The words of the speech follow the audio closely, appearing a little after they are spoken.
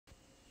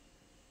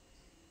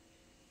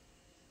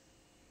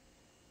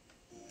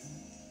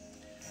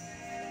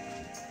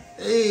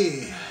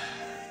Hey,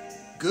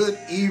 good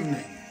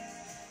evening.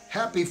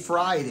 Happy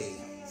Friday.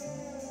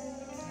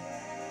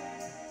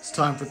 It's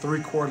time for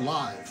 3 Chord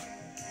Live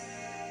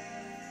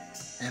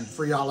and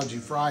Freeology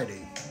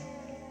Friday.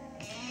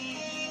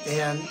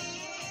 And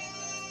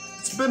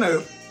it's been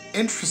an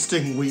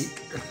interesting week.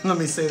 Let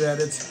me say that.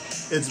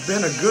 It's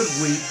been a good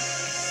week.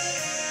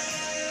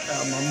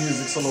 My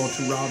music's a little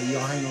too rowdy.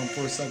 Y'all hang on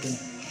for a second.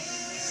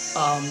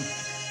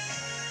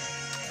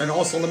 And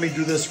also, let me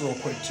do this real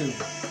quick too.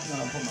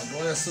 I'll put my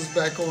glasses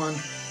back on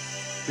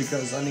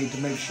because I need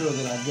to make sure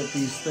that I get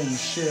these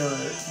things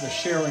the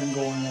sharing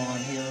going on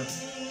here.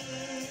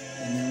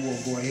 And then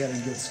we'll go ahead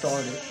and get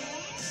started.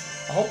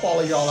 I hope all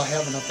of y'all are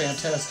having a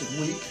fantastic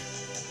week.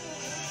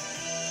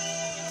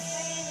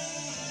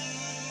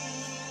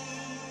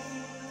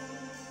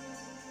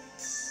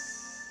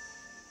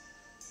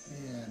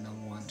 And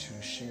I want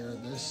to share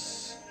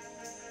this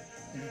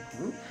in a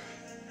group.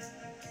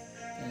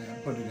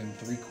 And put it in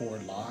 3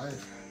 Chord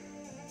Live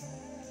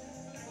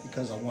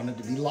because I wanted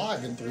to be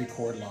live in 3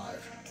 Chord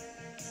Live.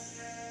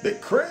 Big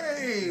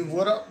Crave,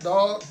 what up,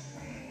 dog?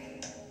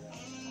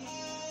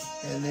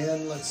 And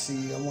then let's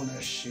see, I want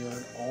to share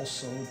it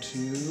also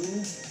to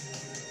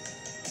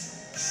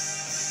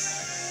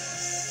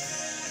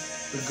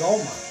the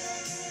Goma.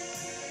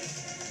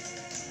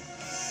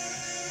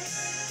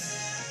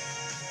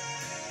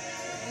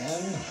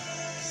 And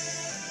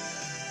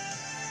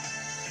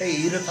hey,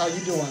 Edith, how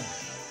you doing?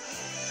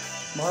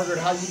 Margaret,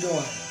 how you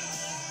doing?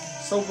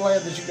 So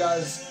glad that you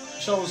guys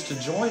chose to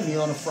join me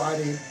on a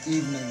Friday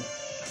evening.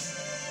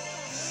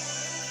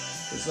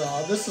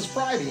 This is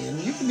Friday, and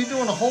you can be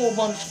doing a whole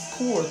bunch of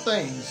cooler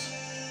things.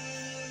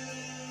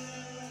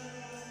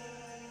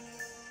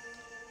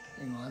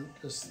 Hang on,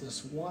 just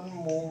this one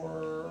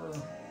more.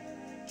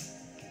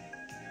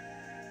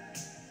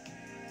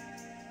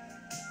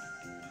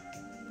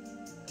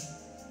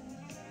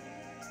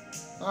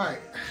 All right.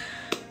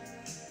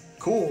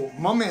 Cool.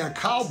 My man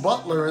Kyle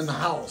Butler in the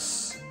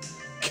house.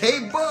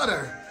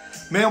 K-Butter.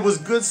 Man, it was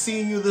good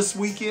seeing you this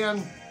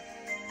weekend.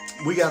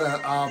 We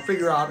gotta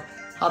figure out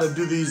how to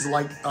do these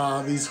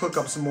these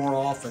hookups more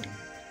often.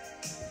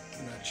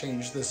 I'm gonna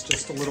change this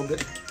just a little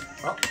bit.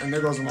 Oh, and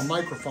there goes my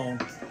microphone.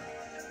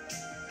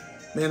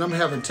 Man, I'm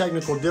having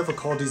technical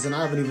difficulties and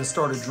I haven't even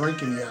started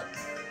drinking yet.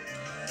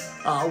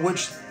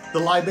 Which the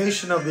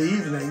libation of the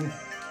evening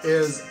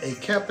is a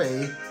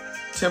Kepe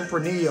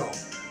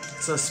Tempranillo.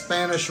 It's a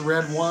Spanish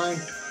red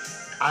wine.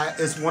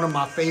 It's one of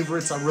my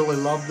favorites. I really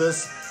love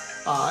this.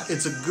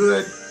 It's a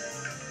good,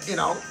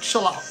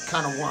 chill out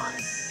kind of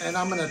wine. And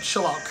I'm in a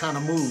chill out kind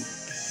of mood.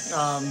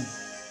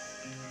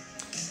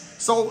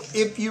 So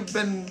if you've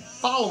been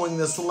following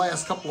this the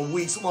last couple of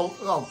weeks,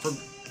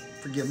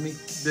 forgive me,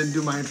 didn't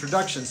do my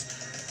introductions.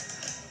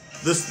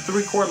 This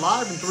 3 Chord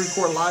Live and 3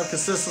 Chord Live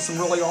consists of some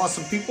really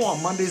awesome people.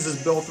 On Mondays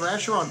is Bill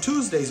Thrasher. On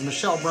Tuesdays,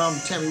 Michelle Brown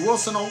and Tammy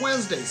Wilson. On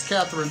Wednesdays,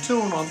 Catherine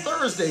Toon. On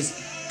Thursdays,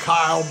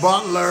 Kyle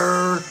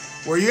Butler.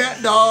 Where you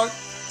at, dog?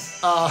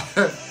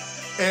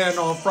 And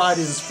on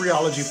Fridays is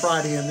Freeology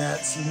Friday, and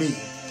that's me.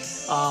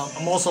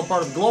 I'm also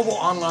part of the Global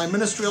Online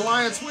Ministry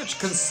Alliance, which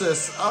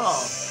consists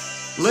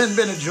of Lynn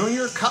Bennett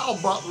Jr., Kyle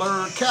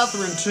Butler,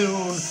 Catherine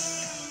Toon,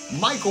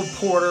 Michael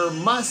Porter,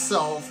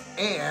 myself,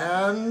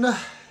 and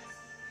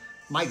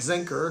Mike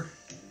Zinker,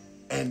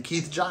 and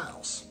Keith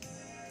Giles.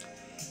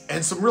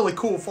 And some really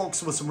cool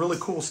folks with some really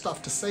cool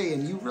stuff to say,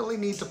 and you really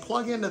need to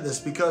plug into this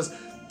because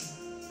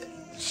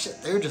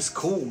shit, they're just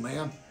cool,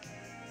 man.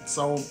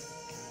 So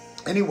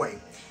anyway,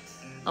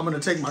 I'm going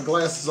to take my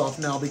glasses off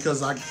now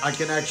because I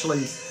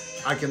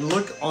can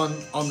look on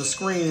the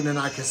screen and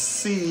I can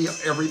see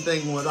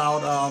everything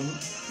without,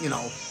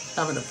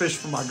 having to fish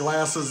for my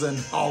glasses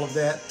and all of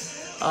that.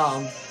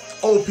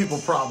 Old people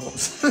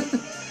problems.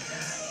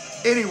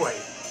 Anyway,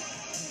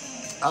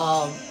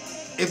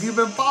 if you've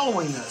been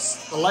following this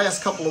the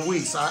last couple of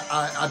weeks,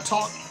 I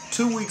talked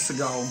 2 weeks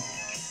ago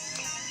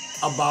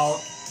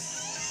about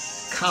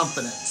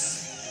confidence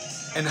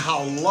and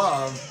how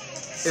love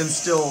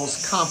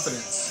instills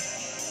confidence.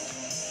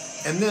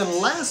 And then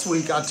last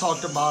week I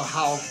talked about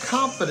how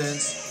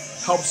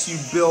confidence helps you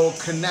build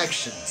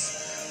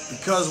connections.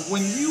 Because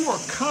when you are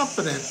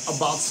confident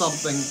about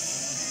something,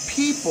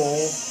 people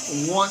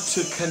want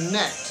to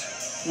connect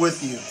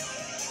with you.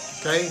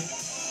 Okay?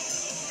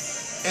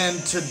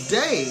 And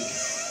today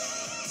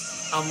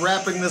I'm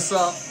wrapping this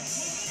up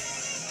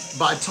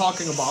by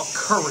talking about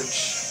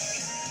courage.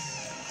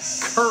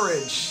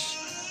 Courage.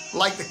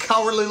 Like the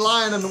Cowardly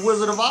Lion and the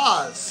Wizard of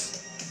Oz.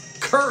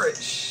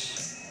 Courage.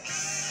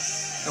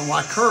 And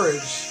why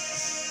courage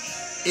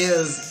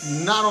is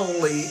not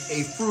only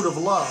a fruit of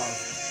love,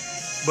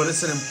 but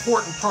it's an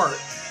important part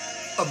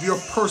of your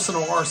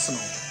personal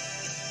arsenal.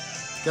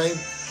 Okay?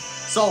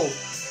 So,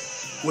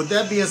 with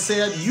that being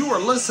said, you are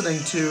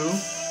listening to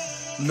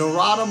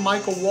Narada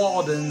Michael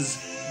Walden's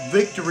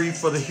Victory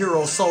for the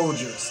Hero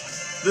Soldiers.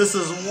 This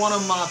is one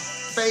of my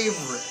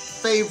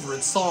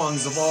favorite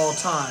songs of all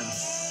time.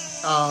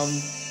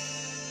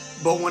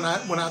 But when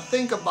I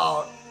think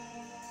about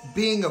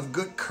being of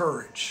good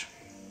courage,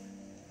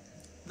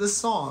 this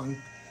song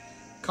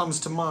comes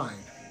to mind.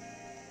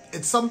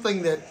 It's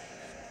something that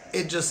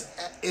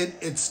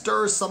it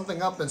stirs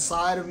something up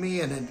inside of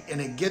me, and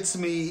it gets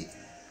me,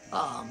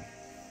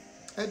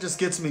 it just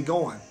gets me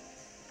going.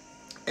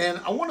 And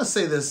I want to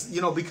say this,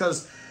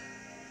 because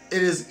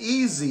it is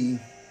easy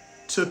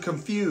to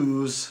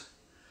confuse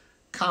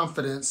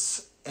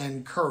confidence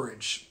and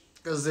courage,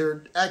 because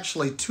they're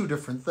actually two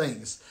different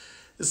things.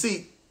 You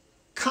see,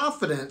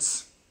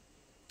 confidence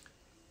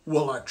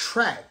will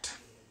attract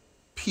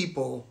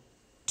people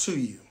to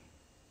you,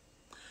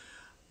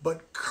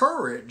 but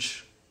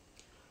courage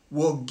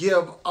will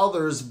give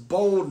others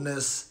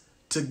boldness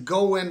to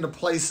go into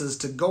places,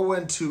 to go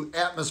into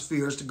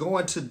atmospheres, to go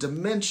into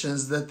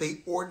dimensions that they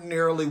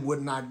ordinarily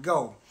would not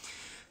go.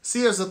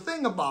 See, there's a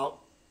thing about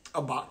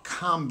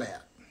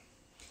combat,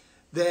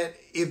 that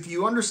if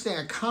you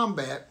understand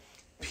combat,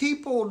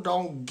 people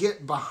don't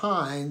get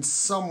behind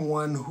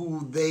someone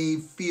who they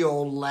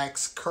feel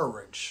lacks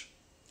courage.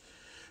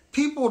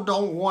 People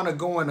don't want to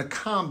go into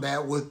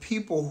combat with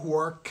people who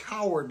are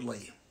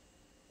cowardly.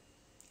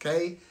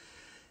 Okay?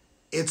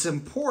 It's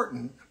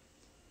important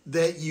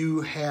that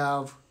you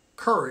have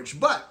courage.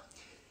 But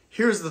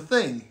here's the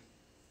thing.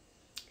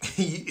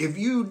 If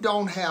you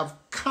don't have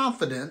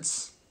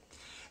confidence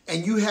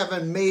and you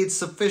haven't made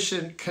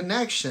sufficient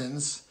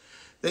connections,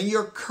 then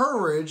your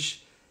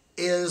courage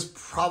is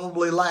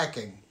probably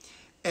lacking.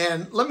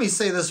 And let me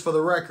say this for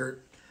the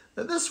record,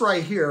 that this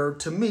right here,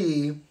 to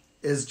me,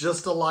 is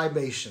just a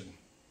libation.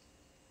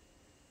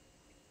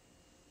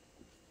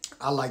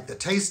 I like the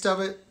taste of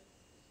it.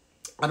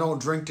 I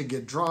don't drink to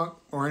get drunk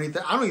or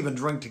anything. I don't even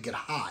drink to get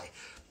high.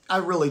 I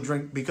really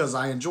drink because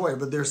I enjoy it.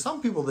 But there's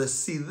some people that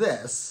see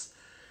this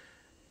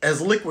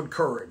as liquid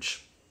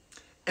courage.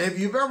 And if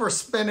you've ever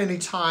spent any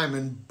time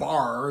in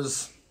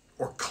bars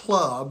or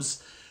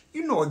clubs,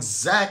 you know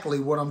exactly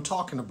what I'm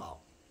talking about.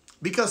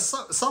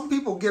 Because some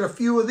people get a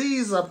few of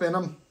these up in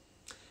them,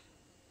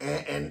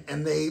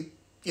 and they,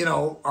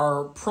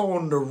 are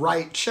prone to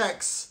write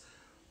checks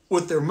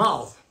with their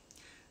mouth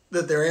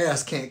that their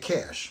ass can't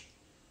cash.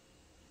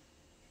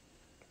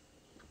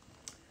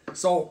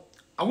 So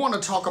I want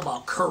to talk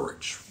about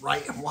courage,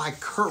 right? And why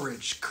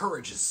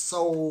courage is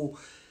so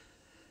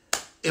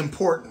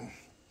important.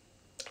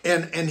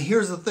 And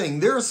here's the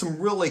thing. There are some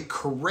really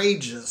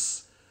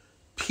courageous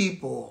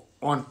people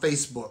on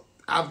Facebook.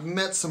 I've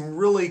met some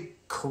really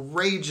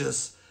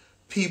courageous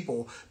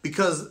people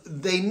because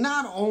they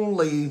not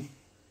only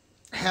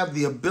have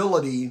the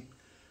ability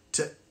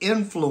to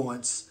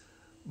influence,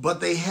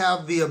 but they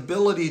have the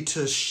ability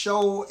to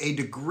show a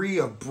degree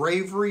of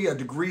bravery, a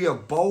degree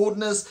of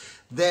boldness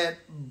that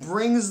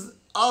brings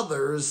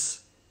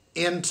others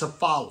in to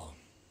follow.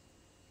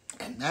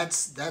 And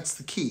that's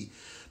the key.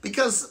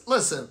 Because,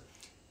 listen,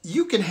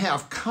 you can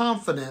have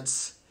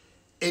confidence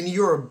in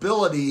your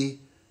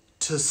ability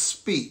to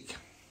speak,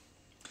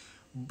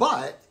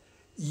 but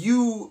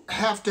you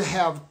have to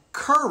have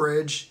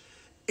courage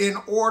in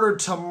order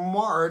to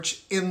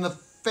march in the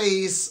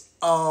face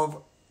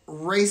of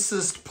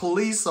racist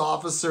police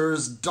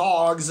officers,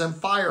 dogs, and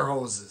fire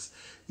hoses.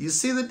 You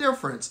see the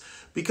difference?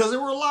 Because there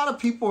were a lot of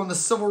people in the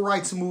civil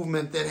rights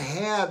movement that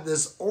had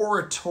this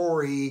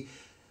oratory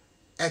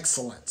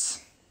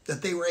excellence,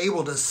 that they were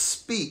able to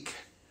speak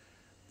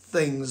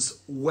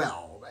things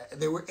well.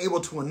 They were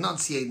able to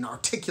enunciate and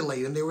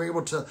articulate, and they were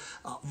able to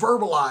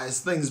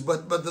verbalize things.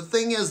 But the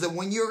thing is that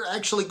when you're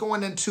actually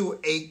going into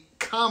a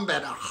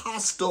combat, a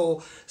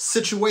hostile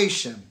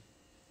situation,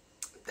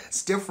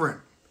 that's different.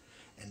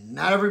 And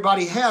not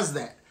everybody has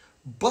that.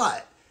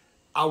 But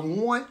I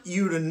want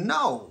you to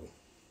know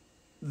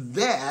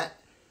that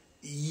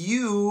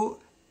you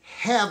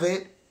have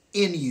it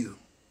in you.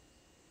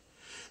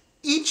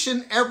 Each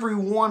and every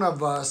one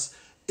of us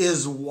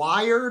is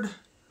wired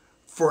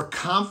for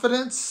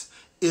confidence,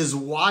 is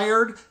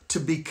wired to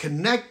be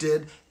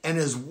connected, and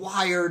is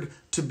wired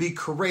to be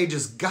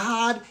courageous.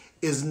 God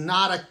is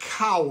not a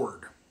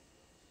coward.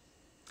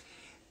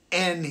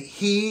 And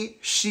he,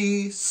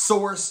 she,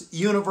 source,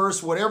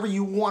 universe, whatever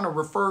you want to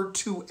refer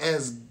to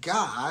as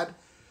God,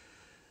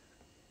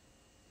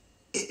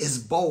 is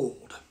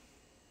bold.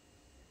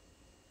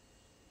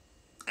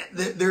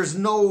 There's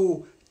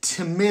no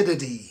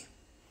timidity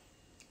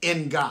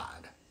in God.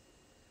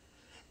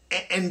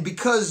 And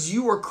because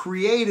you are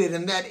created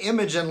in that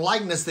image and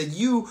likeness, that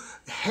you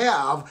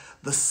have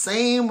the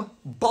same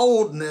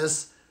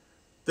boldness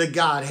that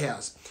God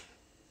has.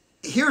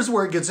 Here's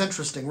where it gets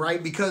interesting,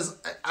 right? Because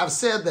I've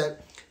said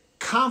that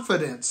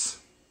confidence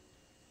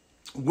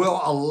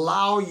will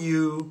allow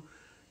you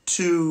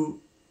to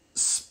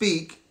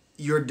speak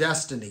your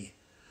destiny.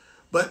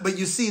 But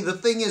you see, the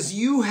thing is,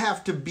 you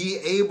have to be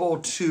able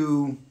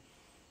to,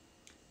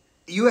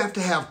 you have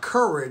to have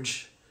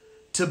courage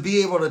to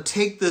be able to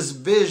take this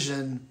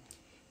vision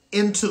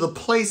into the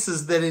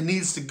places that it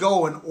needs to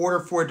go in order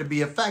for it to be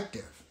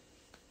effective.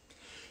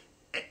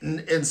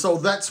 And so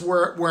that's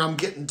where I'm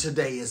getting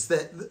today, is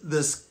that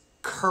this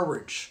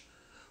courage.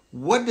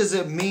 What does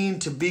it mean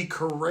to be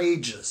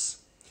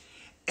courageous?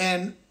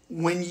 And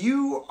when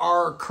you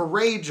are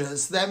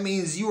courageous, that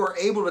means you are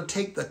able to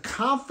take the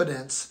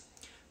confidence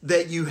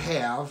that you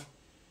have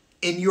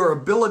in your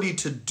ability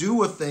to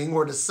do a thing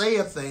or to say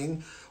a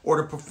thing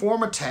or to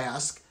perform a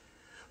task,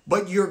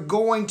 but you're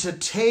going to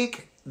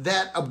take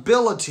that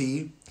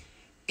ability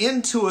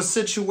into a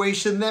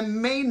situation that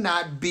may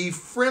not be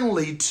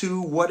friendly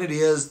to what it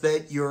is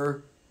that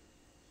you're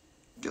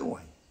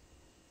doing.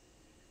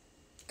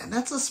 And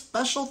that's a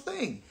special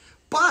thing.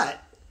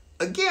 But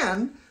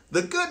again,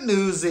 the good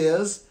news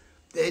is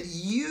that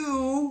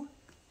you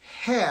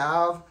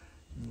have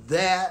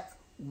that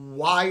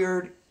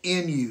wired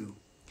in you.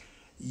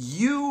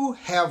 You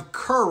have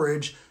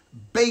courage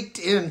baked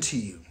into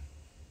you.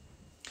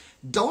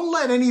 Don't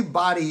let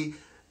anybody,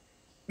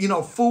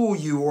 fool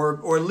you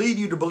or lead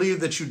you to believe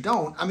that you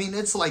don't. I mean,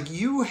 it's like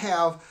you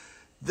have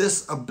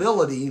this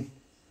ability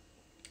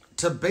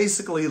to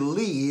basically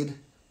lead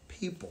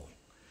people.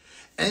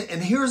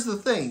 And here's the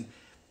thing.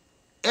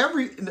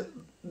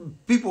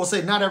 People will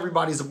say not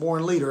everybody's a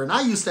born leader. And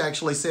I used to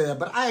actually say that,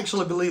 but I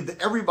actually believe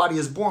that everybody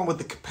is born with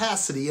the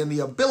capacity and the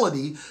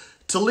ability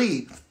to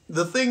lead.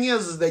 The thing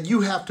is that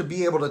you have to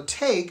be able to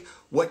take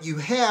what you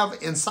have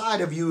inside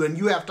of you and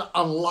you have to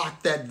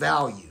unlock that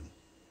value.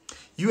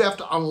 You have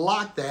to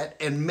unlock that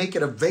and make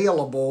it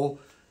available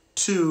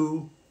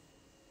to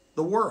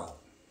the world.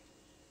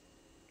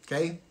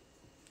 Okay?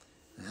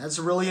 That's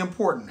really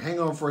important. Hang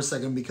on for a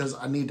second because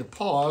I need to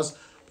pause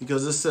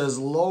because it says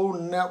low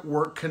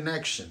network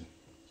connection.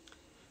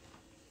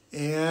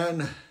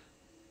 And,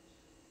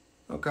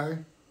 okay.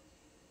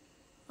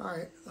 All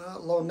right,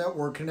 low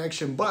network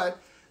connection, but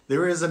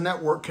there is a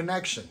network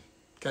connection,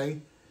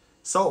 okay?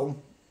 So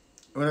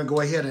I'm going to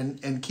go ahead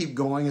and keep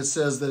going. It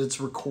says that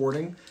it's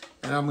recording,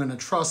 and I'm going to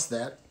trust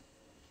that.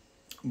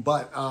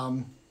 But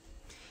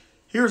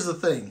here's the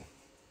thing.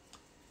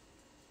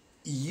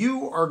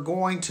 You are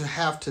going to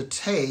have to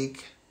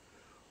take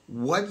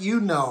what you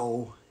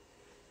know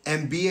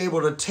and be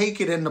able to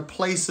take it into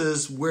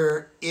places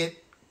where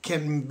it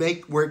can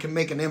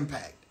make an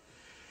impact.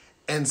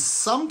 And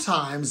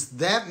sometimes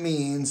that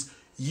means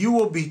you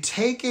will be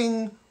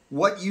taking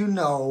what you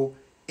know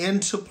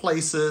into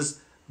places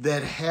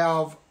that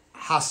have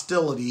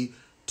hostility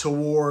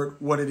toward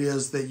what it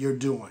is that you're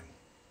doing.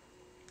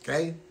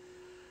 Okay?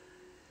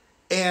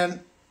 And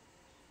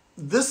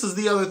this is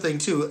the other thing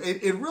too.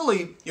 It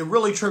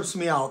really trips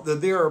me out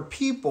that there are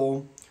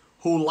people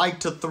who like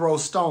to throw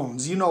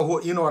stones. You know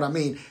what I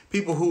mean?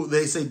 People who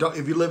they say,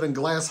 if you live in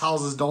glass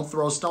houses, don't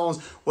throw stones.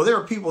 Well, there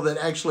are people that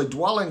actually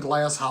dwell in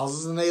glass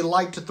houses and they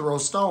like to throw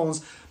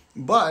stones.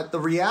 But the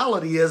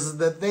reality is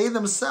that they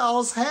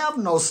themselves have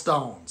no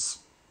stones.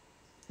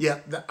 Yeah,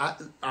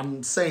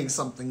 I'm saying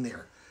something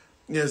there.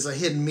 There's a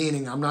hidden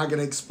meaning. I'm not going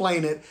to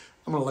explain it.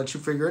 I'm going to let you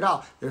figure it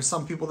out. There's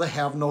some people that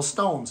have no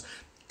stones.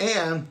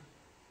 And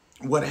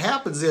what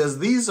happens is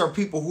these are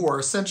people who are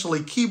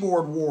essentially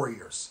keyboard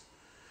warriors.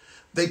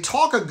 They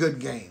talk a good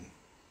game,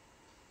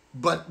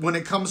 but when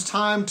it comes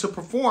time to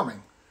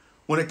performing,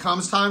 when it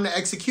comes time to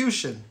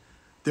execution,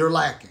 they're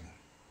lacking,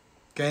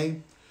 okay?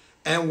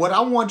 And what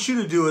I want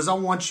you to do is I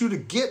want you to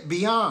get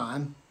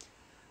beyond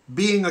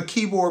being a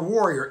keyboard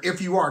warrior,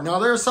 if you are. Now,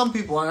 there are some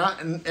people,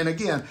 and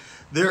again,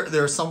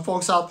 there are some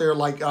folks out there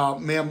like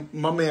my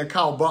man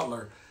Kyle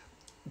Butler.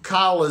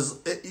 Kyle is,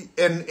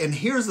 and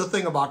here's the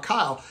thing about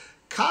Kyle.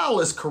 Kyle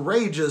is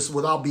courageous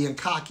without being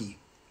cocky.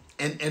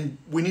 And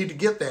we need to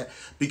get that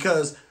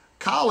because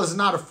Kyle is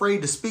not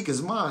afraid to speak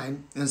his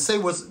mind and say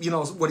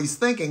what he's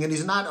thinking, and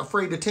he's not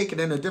afraid to take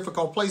it into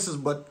difficult places,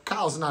 but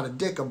Kyle's not a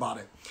dick about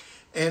it.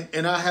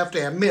 And I have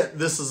to admit,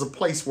 this is a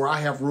place where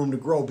I have room to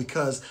grow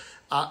because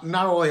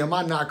not only am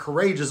I not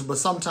courageous, but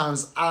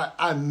sometimes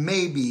I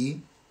may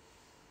be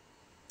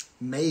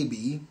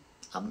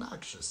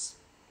obnoxious.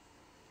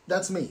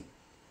 That's me.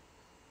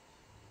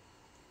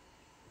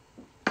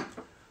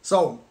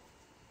 So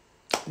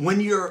when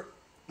you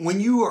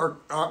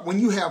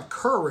have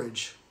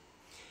courage,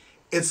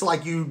 it's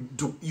like you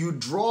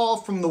draw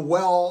from the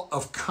well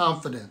of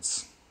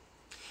confidence,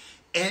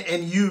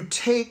 and you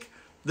take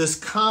this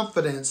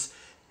confidence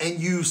and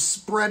you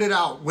spread it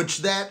out,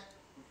 which that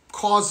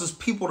causes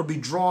people to be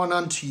drawn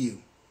unto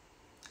you.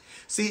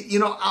 See,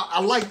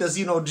 I like this.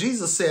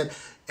 Jesus said,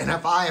 and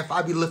if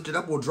I be lifted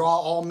up, will draw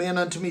all men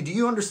unto me. Do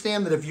you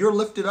understand that if you're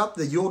lifted up,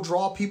 that you'll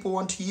draw people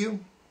unto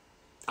you?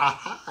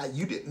 Aha,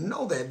 you didn't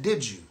know that,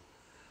 did you?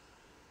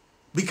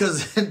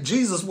 Because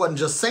Jesus wasn't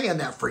just saying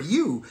that for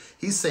you.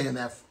 He's saying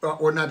that,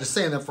 or not just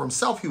saying that for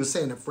himself, he was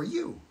saying it for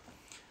you.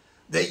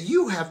 That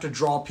you have to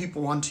draw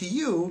people unto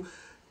you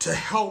to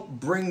help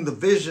bring the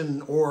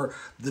vision or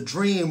the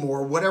dream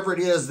or whatever it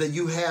is that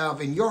you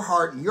have in your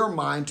heart and your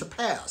mind to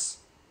pass.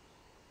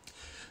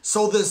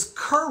 So this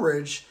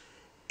courage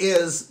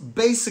is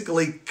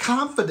basically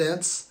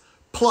confidence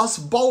plus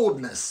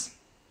boldness.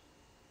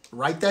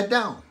 Write that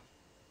down.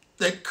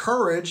 That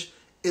courage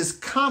is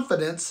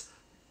confidence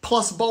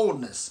plus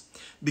boldness.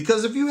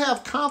 Because if you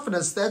have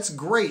confidence, that's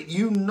great.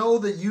 You know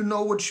that you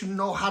know what you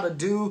know how to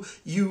do.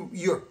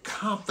 You're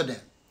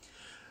confident.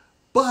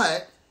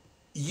 But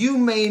you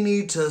may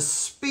need to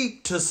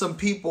speak to some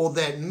people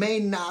that may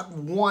not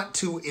want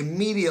to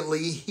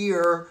immediately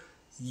hear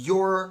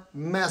your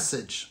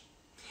message.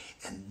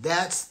 And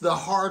that's the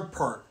hard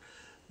part.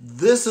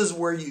 This is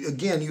where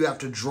you have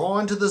to draw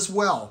into this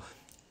well.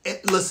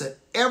 Listen,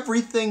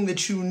 everything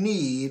that you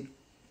need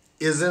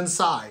is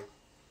inside.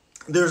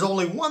 There's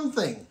only one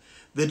thing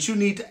that you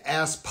need to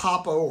ask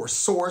Papa or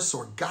Source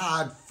or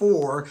God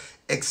for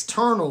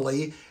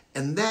externally,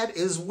 and that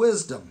is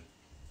wisdom.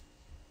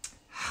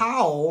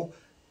 How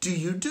do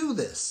you do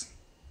this?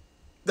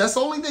 That's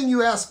the only thing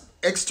you ask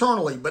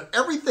externally, but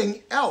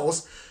everything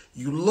else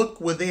you look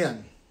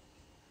within.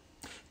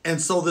 And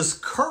so this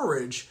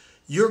courage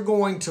you're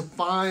going to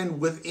find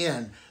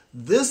within.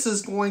 This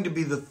is going to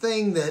be the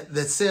thing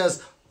that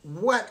says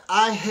what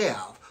I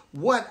have,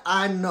 what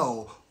I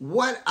know,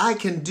 what I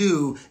can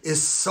do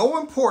is so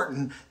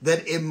important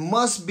that it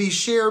must be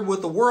shared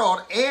with the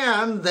world,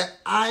 and that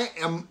I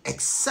am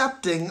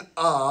accepting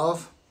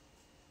of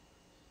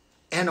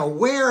and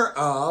aware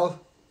of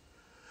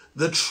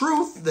the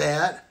truth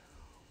that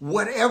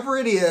whatever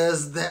it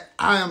is that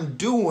I am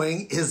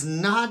doing is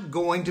not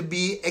going to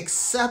be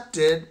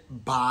accepted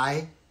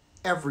by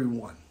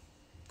everyone.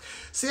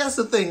 See, that's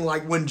the thing.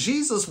 Like when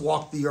Jesus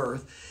walked the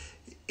earth,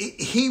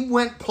 he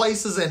went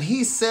places and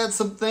he said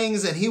some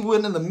things, and he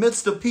went in the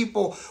midst of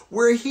people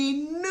where he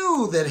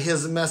knew that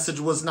his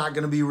message was not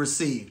going to be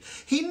received.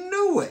 He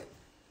knew it.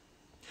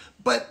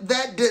 But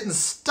that didn't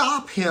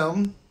stop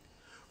him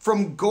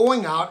from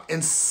going out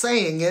and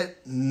saying it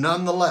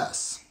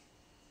nonetheless.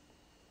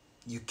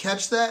 You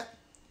catch that?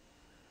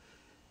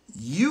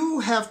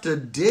 You have to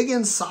dig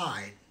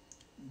inside,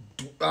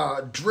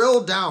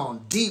 drill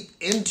down deep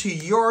into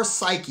your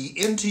psyche,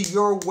 into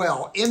your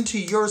well, into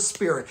your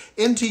spirit,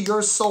 into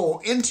your soul,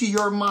 into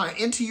your mind,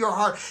 into your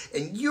heart,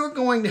 and you're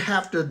going to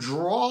have to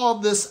draw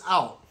this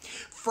out.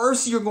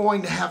 First, you're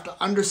going to have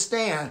to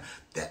understand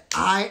that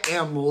I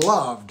am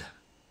loved.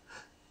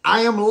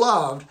 I am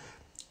loved,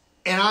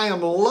 and I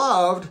am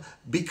loved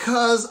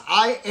because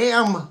I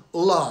am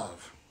love.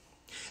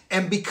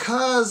 And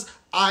because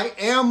I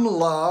am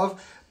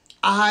love,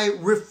 I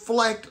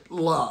reflect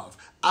love.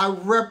 I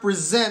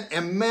represent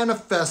and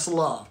manifest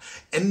love.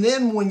 And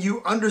then when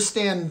you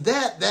understand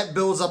that, that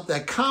builds up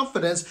that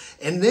confidence.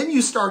 And then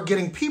you start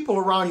getting people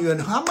around you.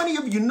 And how many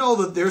of you know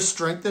that there's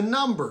strength in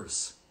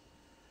numbers?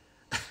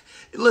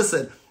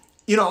 Listen,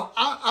 you know,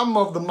 I'm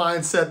of the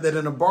mindset that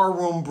in a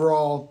barroom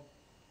brawl,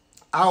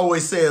 I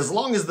always say, as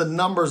long as the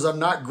numbers are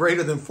not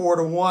greater than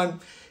 4-1,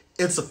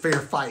 it's a fair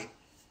fight.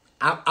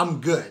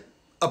 I'm good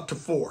up to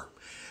 4.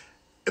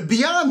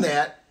 Beyond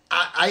that,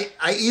 I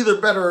either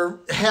better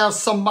have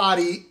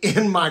somebody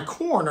in my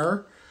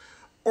corner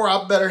or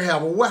I better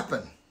have a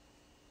weapon.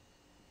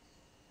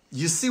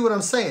 You see what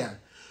I'm saying?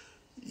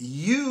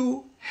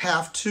 You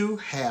have to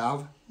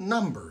have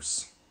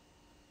numbers.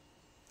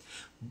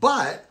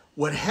 But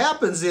what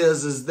happens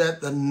is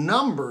that the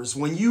numbers,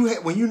 when you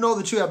know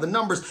that you have the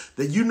numbers,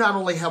 that you not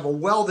only have a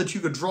well that you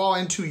could draw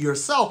into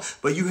yourself,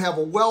 but you have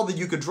a well that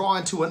you could draw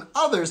into in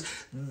others.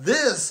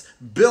 This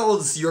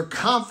builds your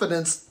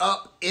confidence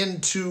up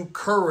into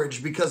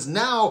courage, because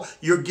now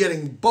you're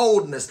getting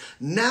boldness.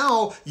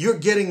 Now you're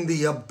getting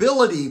the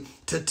ability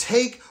to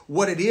take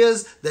what it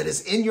is that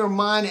is in your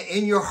mind and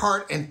in your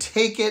heart and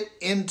take it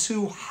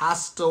into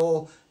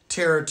hostile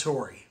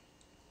territory.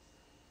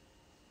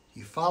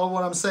 You follow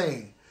what I'm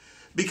saying?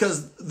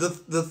 Because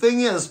the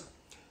thing is,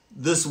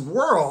 this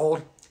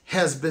world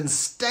has been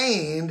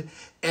stained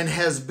and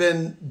has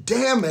been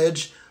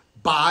damaged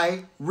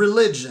by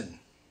religion.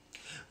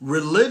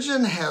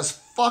 Religion has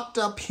fucked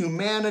up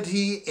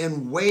humanity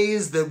in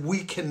ways that we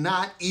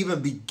cannot even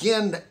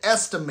begin to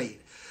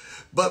estimate.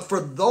 But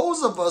for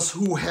those of us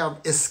who have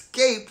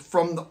escaped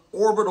from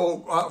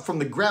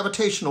the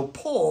gravitational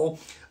pull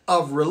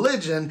of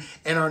religion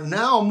and are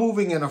now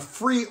moving in a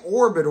free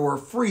orbit or a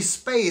free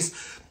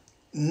space,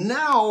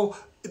 now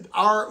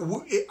our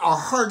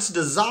heart's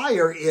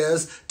desire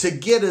is to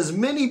get as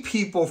many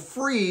people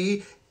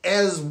free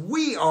as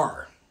we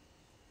are.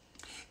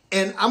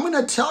 And I'm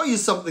going to tell you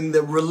something,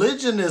 that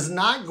religion is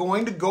not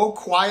going to go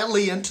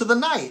quietly into the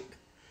night.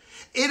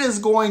 It is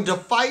going to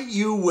fight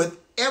you with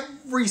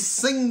every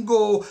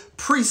single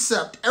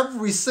precept,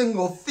 every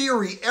single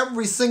theory,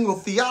 every single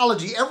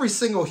theology, every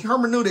single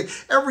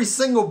hermeneutic, every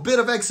single bit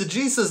of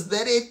exegesis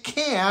that it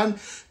can,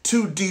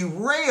 to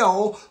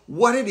derail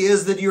what it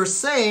is that you're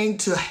saying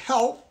to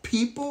help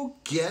people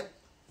get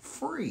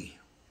free.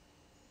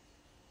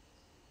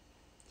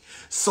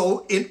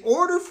 So in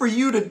order for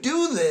you to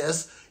do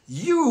this,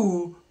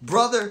 you,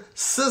 brother,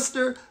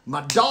 sister,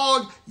 my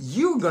dog,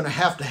 you're going to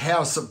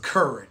have some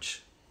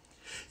courage.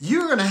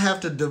 You're going to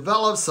have to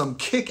develop some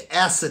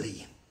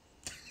kick-assity.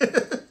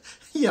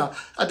 Yeah,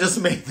 I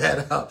just made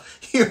that up.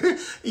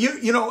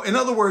 You know, in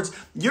other words,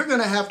 you're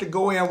going to have to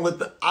go in with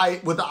the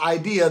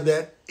idea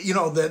that, you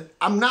know, that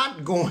I'm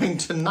not going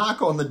to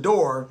knock on the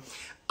door.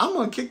 I'm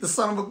going to kick the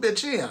son of a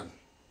bitch in.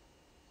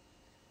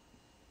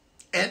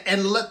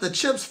 And let the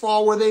chips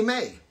fall where they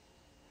may.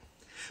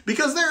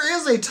 Because there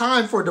is a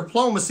time for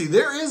diplomacy.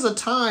 There is a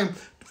time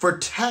for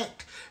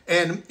tact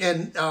and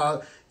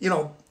you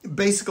know,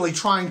 basically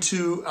trying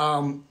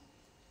to,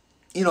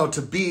 you know,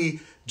 to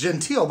be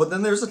genteel. But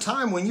then there's a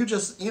time when you're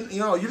just going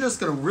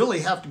to really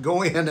have to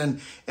go in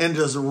and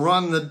just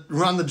run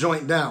the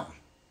joint down.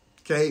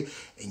 Okay?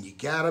 And you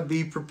got to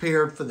be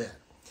prepared for that.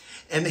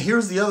 And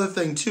here's the other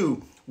thing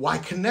too, why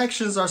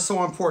connections are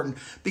so important.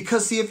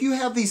 Because see, if you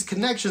have these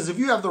connections, if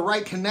you have the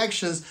right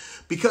connections,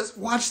 because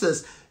watch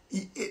this,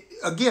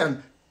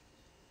 again,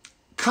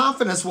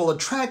 confidence will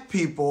attract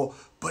people,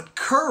 but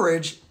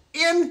courage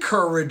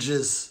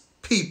encourages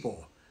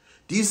people.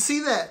 Do you see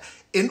that?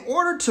 In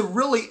order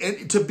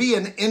to be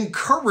an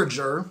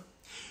encourager,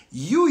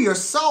 you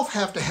yourself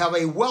have to have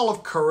a well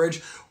of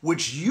courage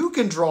which you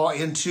can draw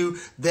into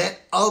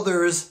that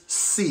others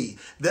see,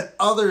 that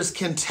others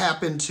can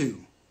tap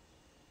into.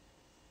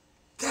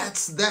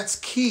 That's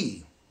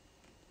key.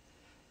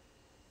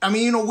 I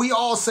mean, we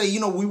all say,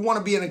 we want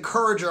to be an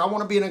encourager. I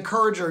want to be an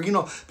encourager.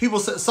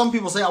 Some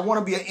people say, I want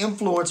to be an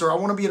influencer. I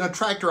want to be an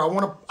attractor. I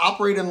want to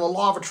operate in the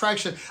law of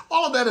attraction.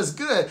 All of that is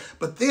good.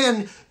 But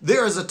then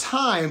there is a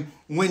time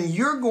when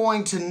you're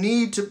going to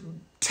need to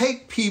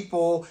take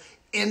people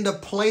into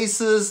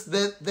places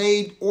that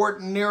they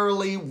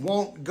ordinarily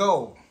won't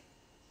go.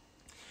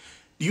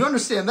 Do you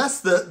understand?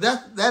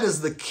 That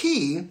is the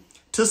key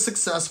to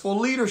successful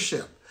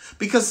leadership.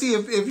 Because see,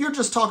 if you're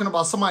just talking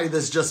about somebody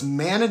that's just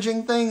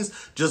managing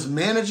things, just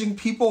managing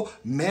people,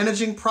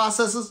 managing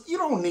processes, you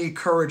don't need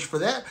courage for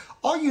that.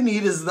 All you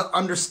need is the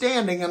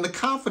understanding and the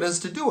confidence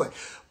to do it.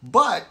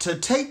 But to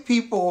take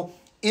people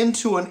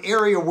into an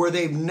area where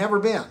they've never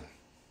been.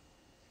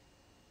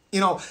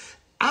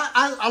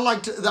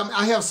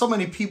 I have so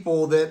many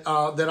people that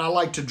I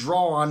like to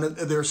draw on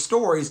their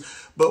stories,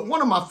 but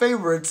one of my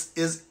favorites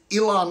is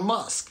Elon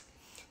Musk.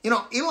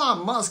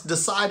 Elon Musk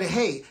decided,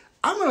 hey,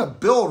 I'm going to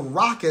build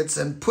rockets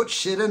and put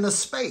shit into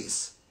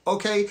space.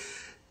 Okay.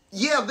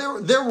 Yeah,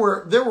 there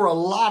were a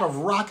lot of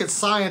rocket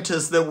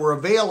scientists that were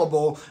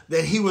available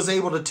that he was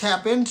able to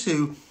tap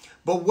into.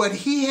 But what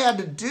he had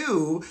to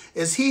do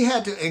is he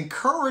had to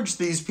encourage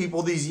these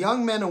people, these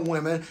young men and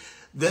women,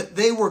 that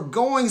they were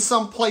going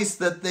someplace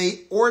that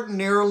they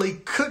ordinarily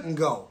couldn't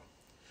go.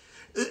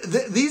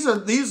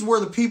 These were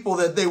the people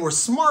that they were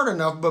smart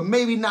enough, but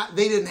maybe not,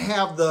 they didn't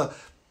have the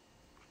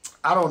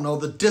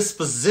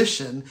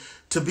disposition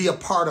to be a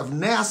part of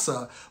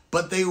NASA,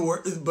 but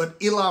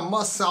Elon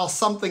Musk saw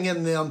something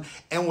in them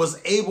and was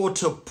able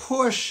to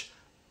push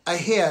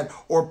ahead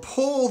or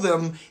pull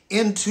them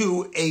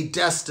into a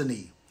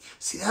destiny.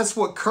 See, that's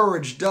what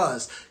courage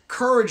does.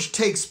 Courage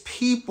takes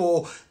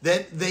people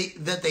that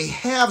they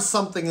have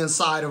something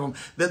inside of them,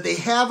 that they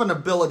have an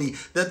ability,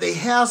 that they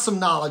have some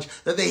knowledge,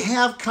 that they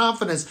have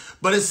confidence,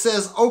 but it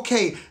says,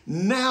 okay,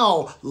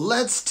 now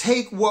let's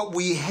take what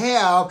we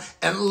have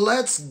and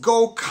let's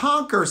go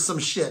conquer some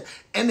shit.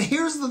 And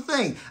here's the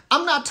thing,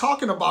 I'm not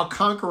talking about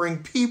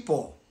conquering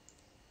people.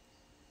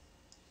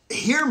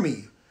 Hear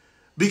me.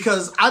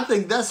 Because I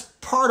think that's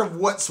part of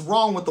what's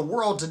wrong with the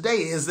world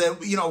today is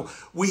that,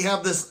 we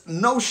have this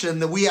notion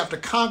that we have to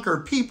conquer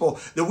people,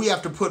 that we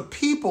have to put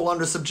people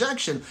under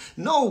subjection.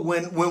 No,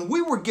 when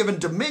we were given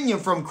dominion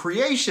from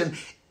creation,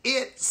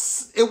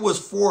 it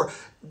was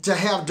to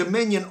have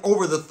dominion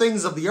over the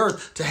things of the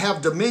earth, to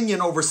have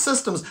dominion over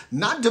systems,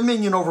 not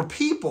dominion over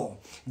people.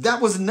 That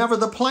was never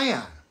the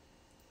plan.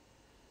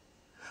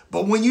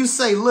 But when you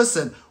say,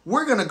 listen,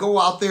 we're going to go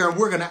out there and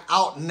we're going to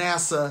out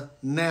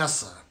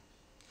NASA.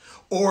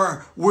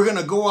 Or we're going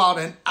to go out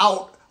and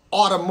out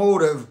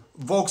automotive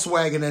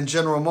Volkswagen and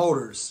General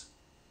Motors.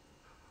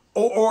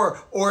 Or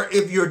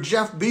if you're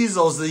Jeff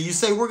Bezos, you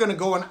say we're going to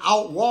go and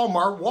out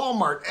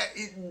Walmart.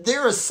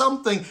 There is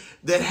something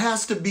that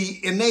has to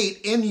be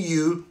innate in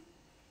you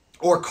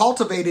or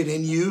cultivated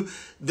in you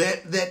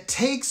that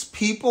takes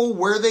people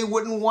where they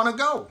wouldn't want to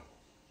go.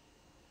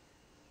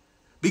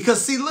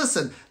 Because see,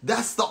 listen,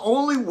 that's the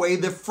only way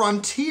the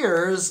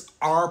frontiers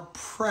are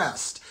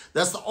pressed.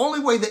 That's the only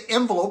way the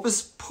envelope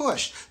is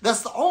pushed.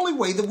 That's the only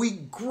way that we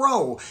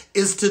grow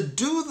is to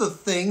do the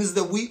things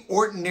that we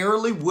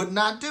ordinarily would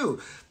not do.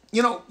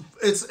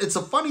 It's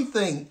a funny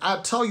thing.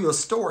 I'll tell you a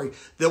story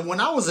that when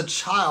I was a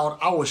child,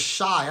 I was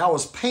shy. I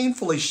was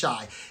painfully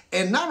shy.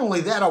 And not only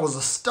that, I was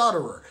a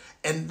stutterer.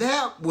 And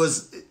that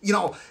was,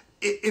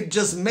 it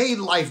just made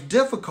life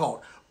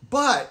difficult.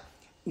 But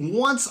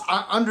once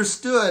I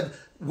understood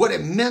what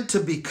it meant to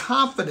be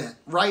confident,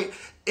 right?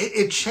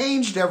 It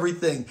changed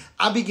everything.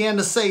 I began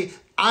to say,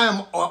 I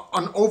am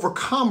an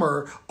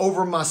overcomer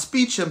over my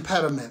speech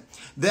impediment.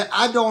 That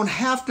I don't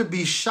have to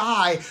be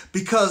shy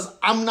because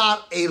I'm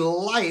not a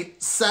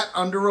light set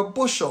under a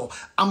bushel.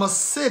 I'm a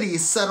city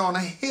set on a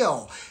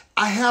hill.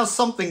 I have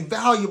something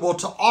valuable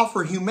to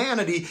offer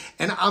humanity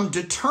and I'm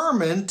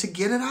determined to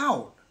get it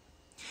out.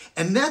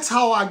 And that's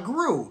how I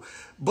grew.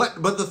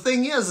 But the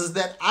thing is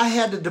that I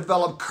had to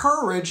develop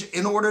courage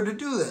in order to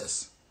do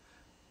this.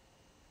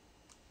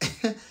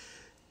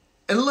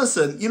 And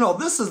listen,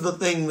 this is the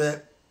thing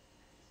that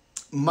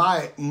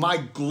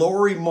my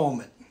glory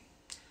moment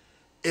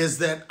is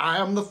that I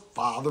am the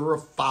father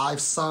of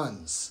 5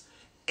 sons.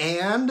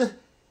 And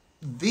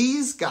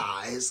these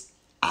guys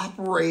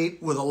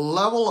operate with a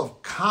level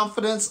of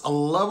confidence, a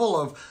level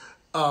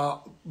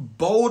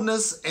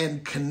boldness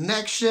and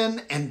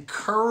connection and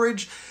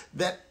courage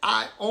that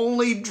I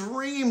only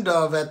dreamed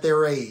of at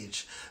their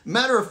age.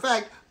 Matter of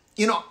fact,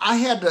 you know,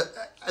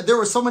 there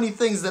were so many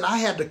things that I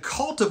had to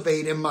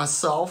cultivate in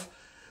myself,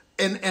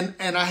 and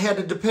I had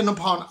to depend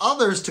upon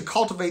others to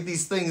cultivate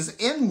these things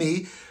in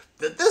me,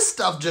 that this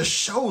stuff just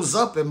shows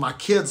up in my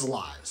kids'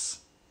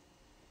 lives.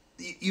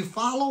 You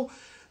follow?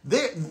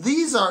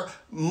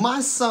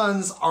 My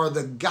sons are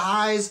the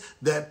guys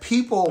that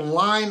people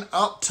line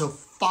up to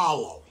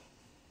follow.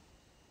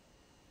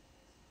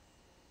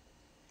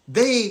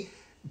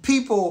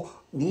 People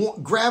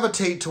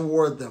gravitate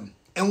toward them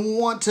and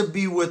want to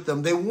be with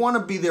them. They want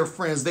to be their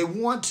friends. They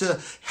want to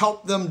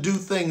help them do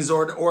things,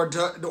 or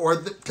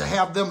to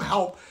have them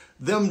help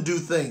them do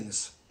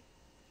things.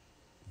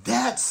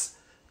 That's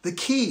the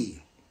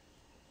key.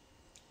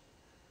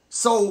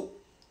 So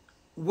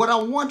what I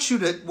want you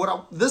to,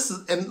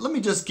 and let me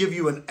just give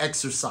you an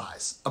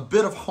exercise, a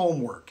bit of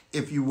homework,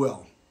 if you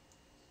will.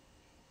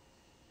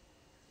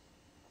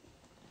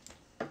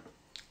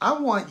 I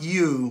want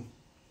you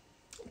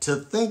to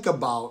think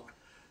about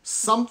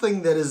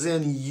something that is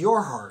in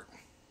your heart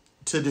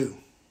to do.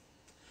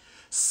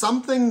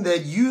 Something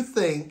that you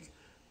think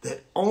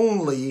that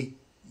only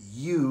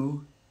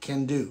you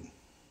can do.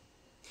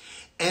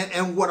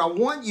 And what I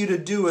want you to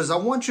do is I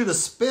want you to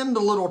spend a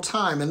little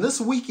time, and this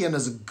weekend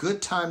is a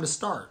good time to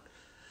start.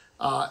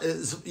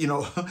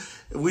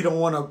 We don't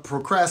want to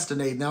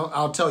procrastinate. Now,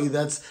 I'll tell you,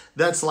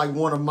 that's like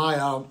one of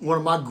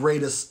my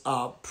greatest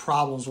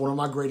problems, one of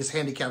my greatest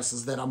handicaps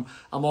is that I'm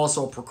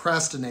also a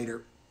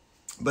procrastinator.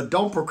 But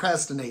don't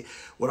procrastinate.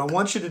 What I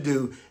want you to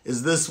do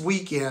is this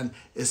weekend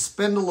is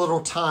spend a little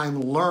time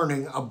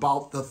learning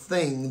about the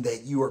thing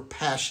that you are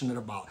passionate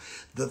about,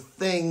 the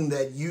thing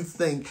that you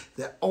think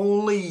that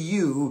only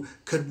you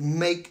could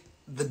make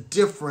the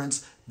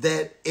difference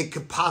that it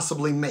could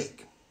possibly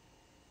make.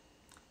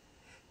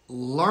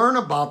 Learn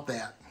about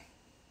that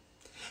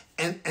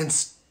and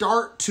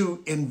start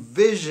to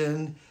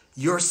envision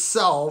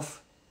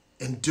yourself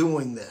in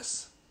doing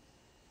this.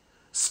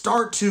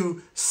 Start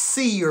to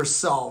see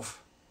yourself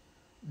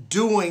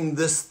doing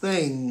this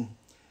thing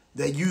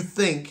that you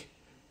think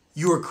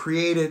you were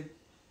created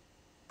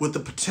with the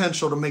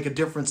potential to make a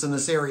difference in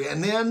this area.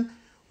 And then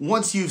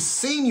once you've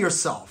seen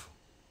yourself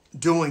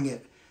doing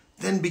it,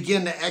 then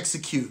begin to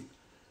execute.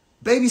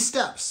 Baby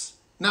steps.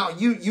 Now,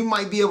 you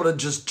might be able to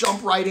just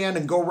jump right in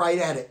and go right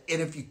at it.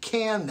 And if you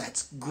can,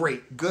 that's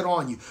great. Good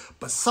on you.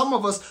 But some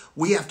of us,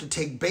 we have to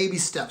take baby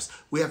steps.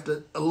 We have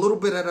to, a little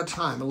bit at a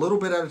time,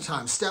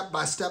 step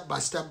by step by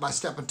step by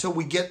step, until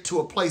we get to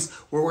a place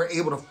where we're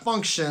able to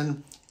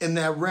function in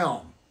that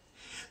realm.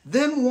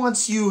 Then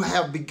once you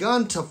have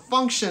begun to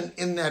function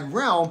in that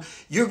realm,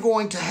 you're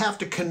going to have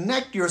to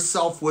connect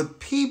yourself with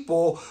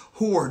people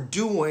who are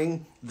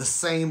doing the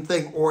same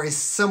thing or a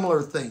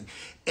similar thing.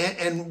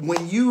 And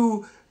when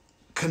you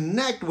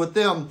connect with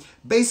them,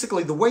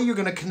 basically the way you're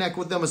going to connect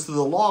with them is through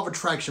the law of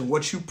attraction.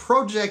 What you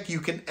project, you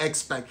can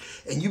expect.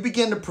 And you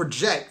begin to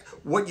project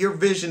what your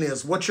vision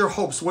is, what your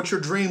hopes, what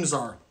your dreams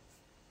are.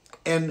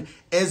 And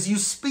as you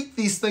speak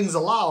these things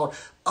aloud,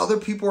 other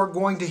people are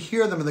going to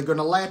hear them and they're going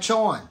to latch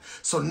on.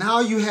 So now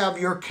you have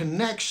your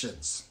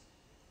connections.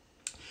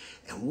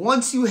 And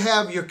once you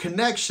have your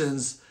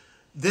connections,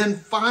 then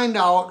find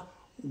out,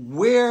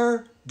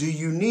 where do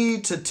you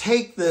need to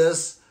take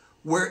this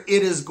where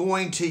it is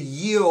going to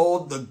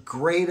yield the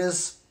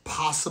greatest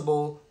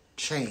possible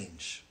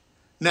change.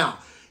 Now,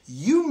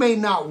 you may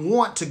not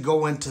want to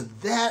go into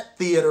that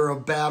theater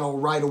of battle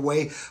right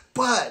away,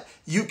 but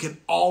you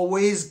can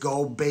always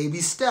go baby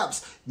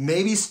steps.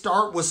 Maybe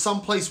start with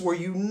someplace where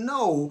you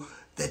know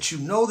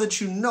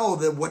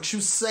that what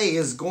you say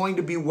is going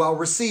to be well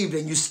received,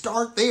 and you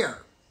start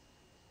there.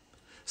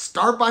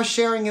 Start by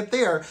sharing it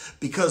there,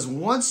 because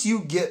once you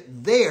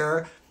get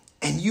there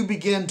and you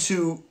begin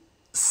to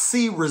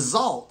see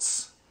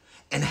results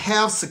and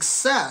have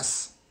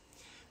success,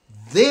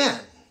 then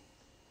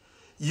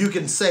you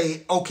can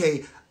say,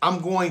 okay,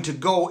 I'm going to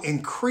go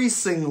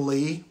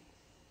incrementally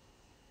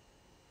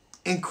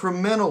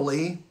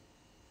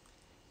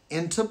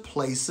into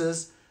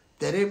places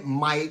that it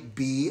might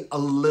be a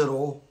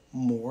little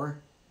more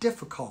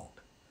difficult.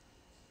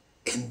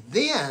 And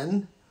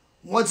then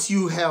once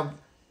you have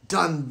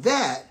done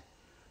that,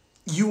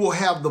 you will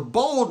have the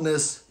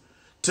boldness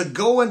to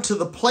go into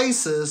the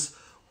places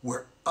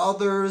where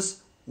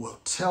others will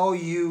tell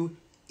you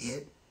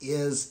it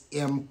is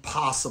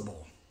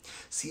impossible.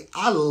 See,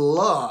 I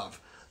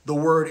love the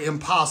word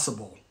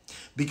impossible,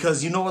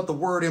 because you know what the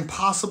word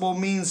impossible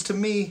means to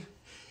me?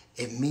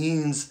 It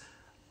means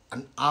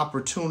an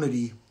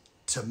opportunity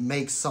to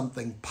make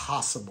something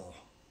possible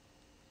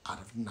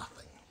out of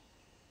nothing.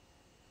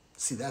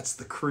 See, that's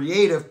the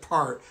creative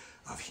part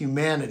of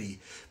humanity,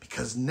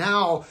 because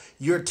now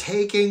you're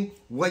taking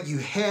what you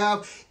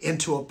have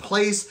into a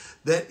place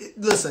that,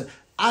 listen,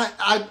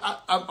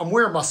 I'm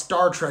wearing my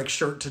Star Trek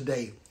shirt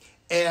today,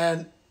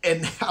 and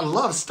And I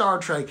love Star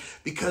Trek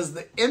because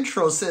the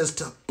intro says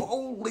to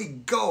boldly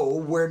go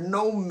where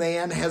no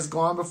man has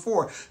gone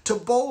before, to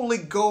boldly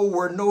go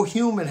where no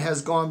human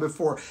has gone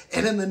before.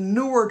 And in the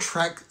newer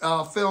Trek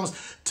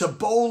films, to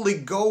boldly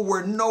go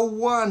where no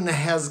one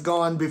has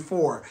gone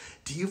before.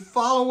 Do you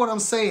follow what I'm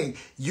saying?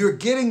 You're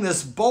getting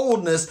this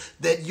boldness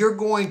that you're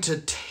going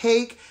to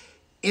take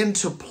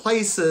into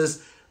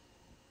places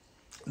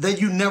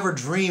that you never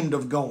dreamed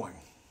of going.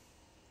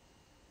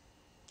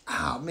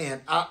 Oh,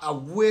 man, I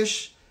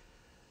wish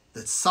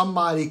that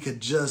somebody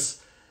could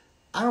just,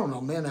 I don't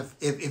know, man,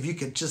 if you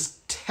could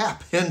just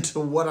tap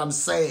into what I'm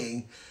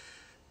saying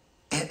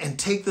and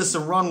take this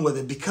and run with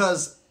it.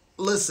 Because,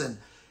 listen,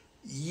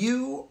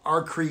 you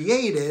are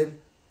created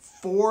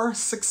for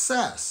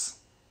success.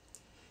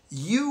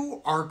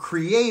 You are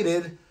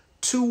created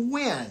to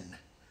win.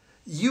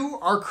 You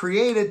are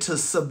created to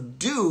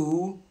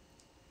subdue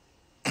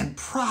and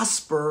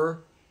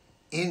prosper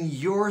in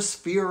your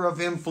sphere of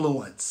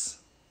influence.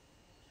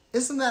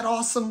 Isn't that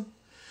awesome?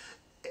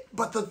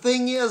 But the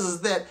thing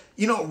is that,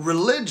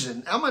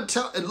 religion, I'm going to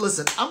tell,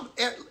 listen,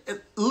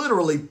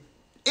 literally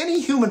any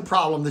human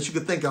problem that you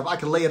could think of, I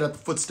can lay it at the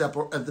footstep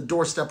or at the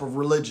doorstep of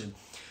religion.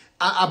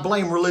 I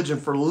blame religion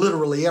for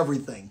literally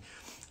everything.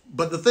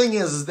 But the thing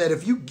is that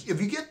if you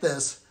get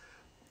this,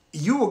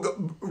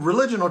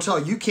 religion will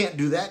tell you can't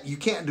do that, you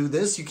can't do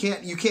this, you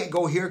can't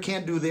go here,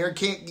 can't do there,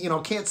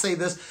 can't say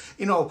this.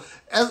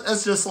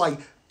 It's just like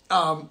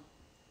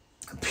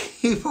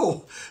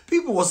people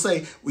will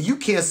say, well, you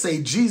can't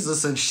say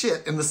Jesus and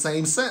shit in the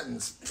same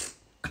sentence.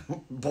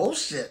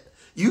 Bullshit.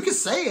 You can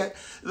say it.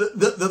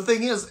 The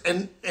thing is,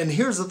 and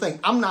here's the thing,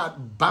 I'm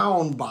not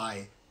bound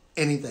by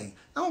anything.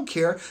 I don't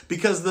care,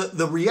 because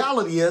the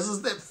reality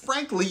is that,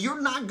 frankly,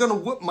 you're not going to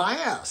whip my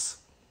ass.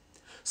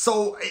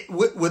 So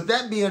with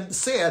that being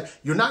said,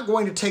 you're not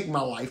going to take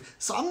my life.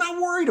 So I'm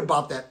not worried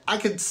about that. I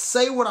could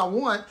say what I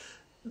want.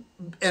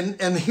 And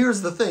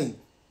here's the thing.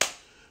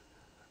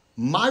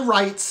 My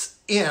rights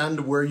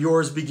end where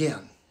yours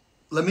begin.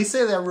 Let me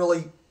say that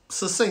really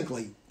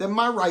succinctly. That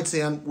my rights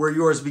end where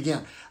yours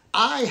begin.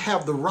 I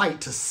have the right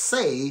to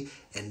say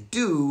and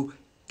do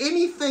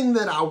anything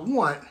that I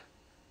want,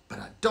 but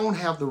I don't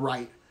have the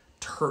right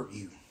to hurt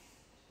you.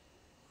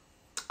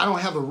 I don't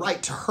have the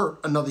right to hurt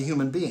another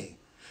human being.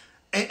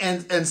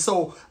 And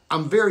so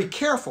I'm very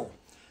careful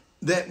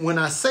that when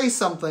I say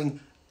something,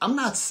 I'm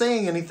not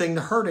saying anything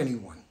to hurt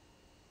anyone.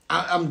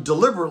 I'm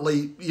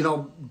deliberately,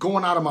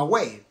 going out of my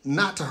way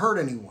not to hurt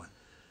anyone,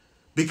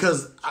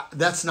 because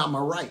that's not my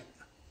right.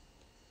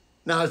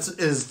 Now, it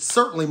is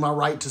certainly my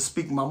right to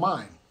speak my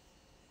mind.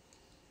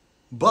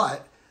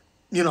 But,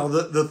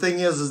 the thing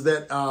is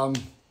that,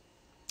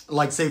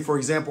 like, say, for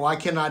example, I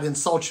cannot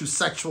insult you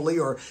sexually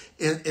or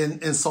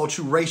insult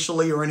you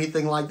racially or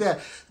anything like that,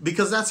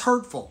 because that's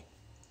hurtful.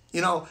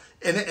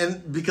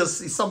 And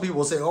because some people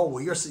will say, oh,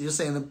 well, you're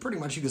saying that pretty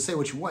much you can say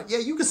what you want. Yeah,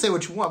 you can say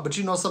what you want, but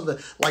something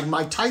like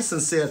Mike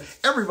Tyson said,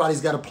 everybody's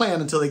got a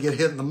plan until they get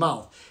hit in the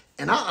mouth.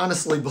 And I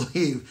honestly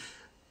believe,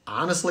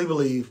 like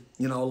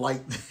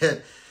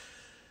that,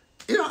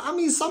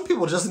 some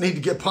people just need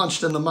to get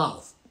punched in the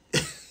mouth.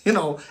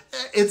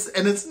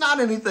 It's not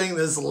anything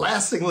that's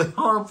lastingly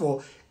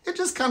harmful. It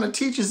just kind of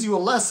teaches you a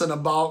lesson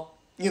about,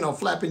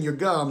 flapping your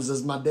gums,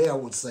 as my dad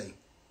would say.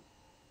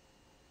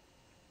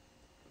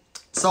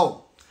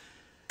 So,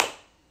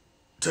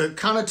 to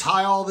kind of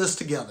tie all this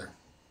together,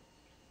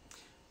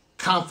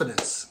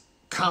 confidence.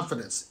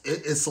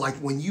 It's like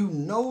when you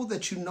know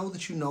that you know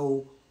that you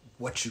know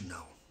what you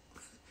know.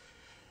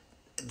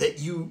 That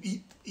you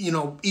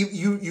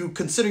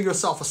consider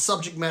yourself a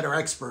subject matter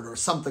expert or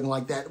something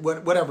like that,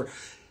 whatever.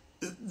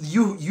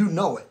 You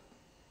know it.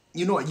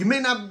 You know it. You may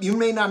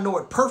not know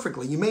it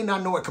perfectly. You may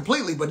not know it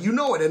completely, but you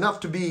know it enough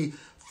to be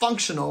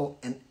functional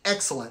and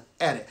excellent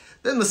at it.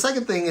 Then the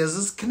second thing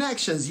is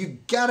connections. You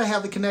got to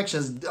have the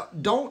connections.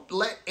 Don't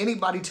let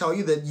anybody tell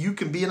you that you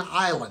can be an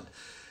island.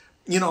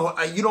 You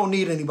don't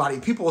need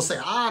anybody. People will say,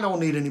 I don't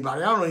need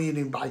anybody. I don't need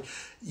anybody.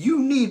 You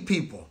need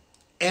people.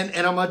 And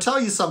I'm going to tell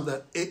you something.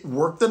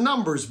 Work the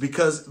numbers,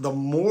 because the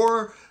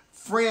more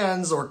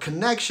friends or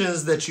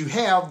connections that you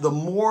have, the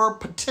more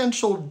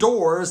potential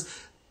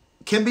doors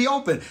can be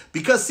open.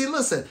 Because, see,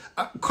 listen,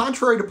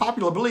 contrary to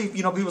popular belief,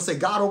 people say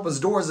God opens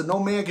doors that no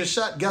man can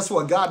shut. Guess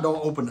what? God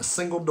don't open a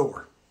single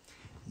door.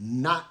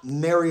 Not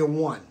nary a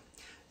one.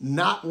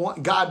 Not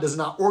one. God does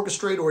not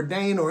orchestrate,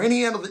 ordain, or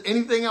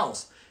anything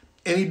else.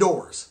 Any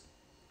doors.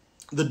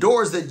 The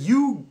doors that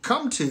you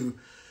come to,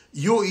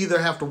 you'll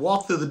either have to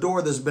walk through the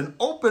door that's been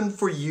opened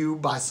for you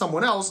by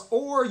someone else,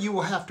 or you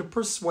will have to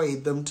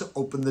persuade them to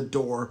open the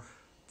door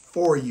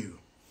for you.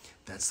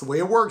 That's the way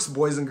it works,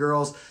 boys and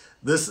girls.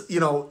 This,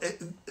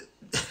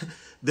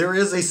 there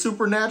is a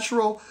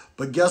supernatural,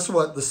 but guess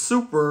what? The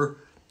super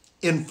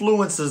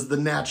influences the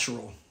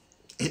natural.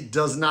 It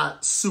does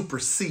not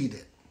supersede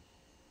it.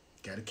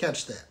 Got to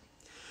catch that.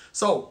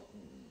 So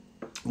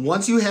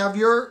once you have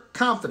your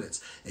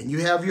confidence and you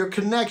have your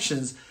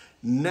connections,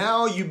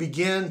 now you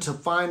begin to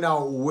find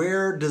out,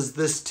 where does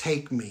this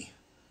take me?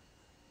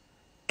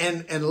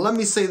 And let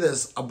me say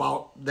this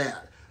about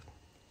that.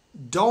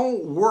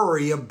 Don't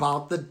worry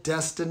about the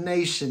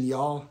destination,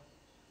 y'all.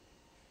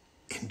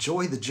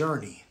 Enjoy the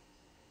journey.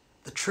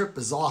 The trip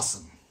is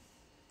awesome.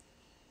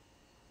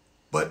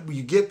 But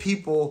you get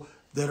people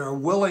that are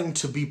willing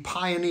to be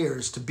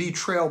pioneers, to be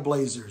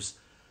trailblazers,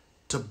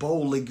 to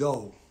boldly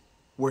go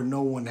where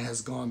no one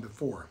has gone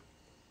before.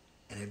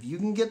 And if you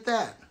can get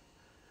that,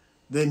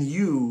 then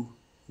you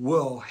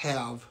will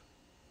have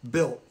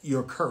built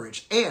your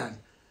courage. And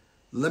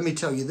let me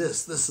tell you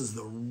this is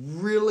the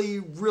really,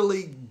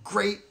 really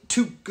great,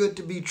 too good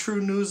to be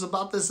true news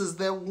about this, is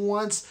that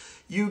once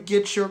you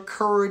get your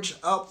courage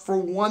up for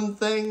one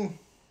thing,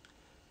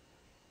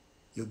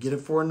 you'll get it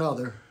for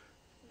another,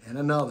 and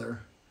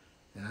another,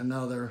 and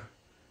another,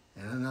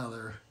 and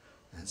another,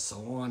 and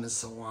so on and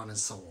so on and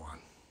so on.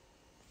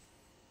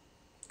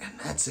 And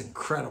that's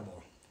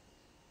incredible.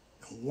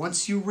 And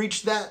once you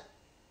reach that,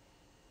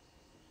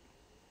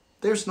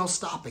 there's no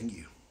stopping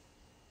you.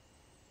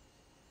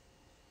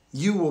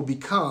 You will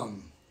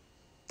become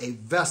a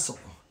vessel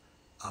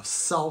of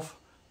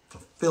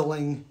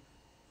self-fulfilling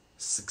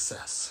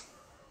success.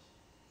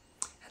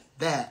 And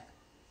that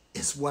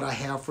is what I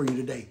have for you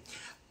today.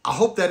 I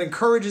hope that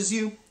encourages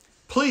you.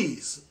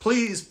 Please,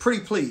 please,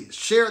 pretty please,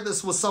 share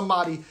this with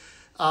somebody.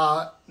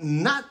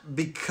 Not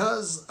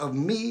because of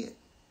me,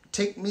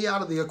 take me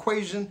out of the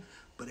equation,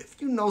 but if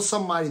you know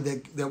somebody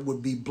that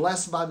would be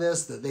blessed by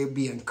this, that they'd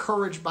be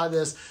encouraged by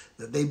this,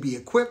 that they'd be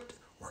equipped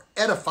or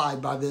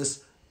edified by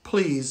this,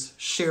 please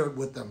share it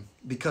with them,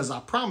 because I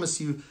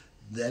promise you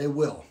that it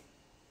will.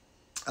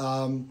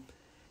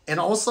 And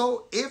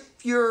also, if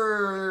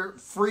you're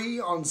free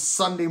on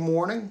Sunday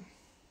morning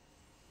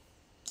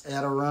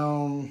at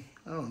around,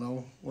 I don't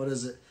know, what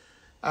is it?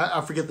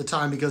 I forget the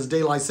time because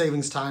daylight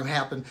savings time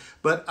happened,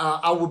 but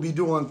I will be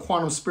doing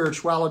Quantum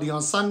Spirituality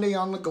on Sunday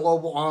on the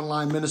Global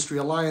Online Ministry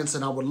Alliance,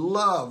 and I would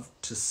love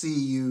to see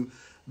you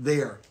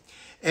there.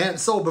 And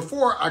so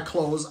before I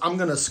close, I'm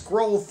going to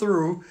scroll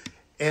through,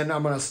 and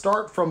I'm going to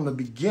start from the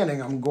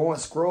beginning. I'm going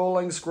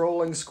scrolling.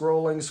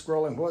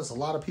 Boy, there's a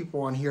lot of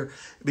people on here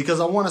because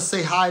I want to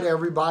say hi to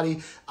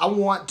everybody. I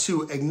want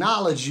to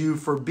acknowledge you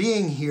for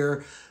being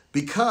here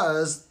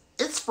because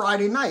it's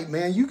Friday night,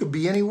 man. You could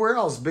be anywhere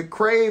else. Big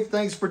Crave,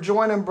 thanks for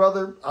joining,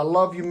 brother. I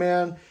love you,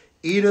 man.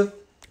 Edith,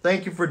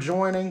 thank you for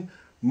joining.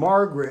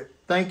 Margaret,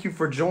 thank you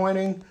for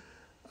joining.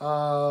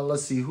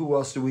 Let's see, who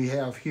else do we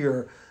have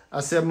here? I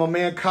said my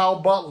man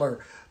Kyle Butler.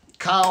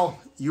 Kyle,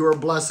 you're a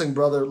blessing,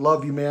 brother.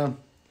 Love you, man.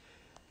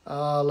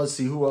 Let's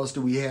see, who else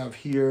do we have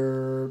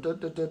here?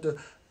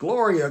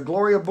 Gloria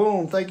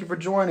Boom, thank you for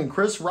joining.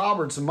 Chris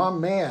Roberts, my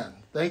man.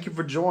 Thank you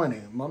for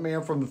joining. My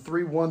man from the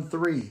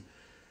 313.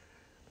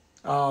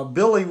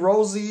 Billy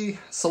Rosie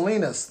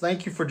Salinas,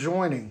 thank you for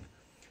joining.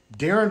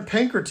 Darren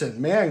Pinkerton,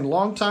 man,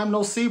 long time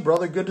no see,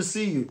 brother. Good to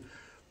see you.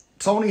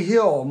 Tony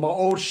Hill, my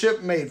old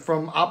shipmate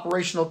from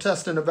Operational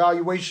Test and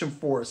Evaluation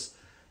Force.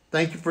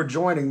 Thank you for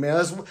joining,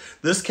 man.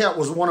 This cat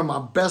was one of my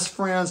best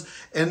friends.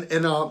 And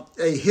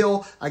hey,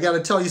 Hill, I got to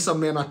tell you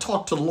something, man. I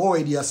talked to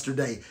Lloyd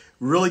yesterday.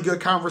 Really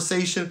good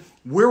conversation.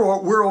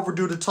 We're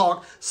overdue to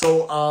talk.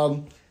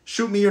 So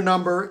shoot me your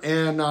number,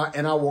 and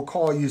I will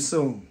call you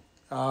soon.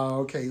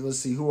 Okay, let's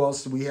see. Who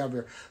else do we have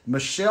here?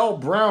 Michelle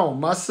Brown,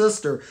 my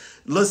sister.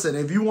 Listen,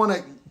 if you want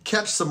to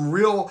catch some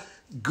real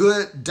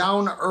good,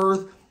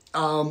 down-to-earth,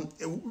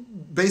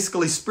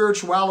 basically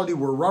spirituality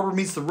where rubber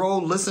meets the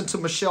road, listen to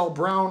Michelle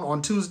Brown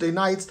on Tuesday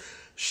nights.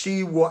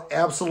 She will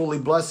absolutely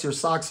bless your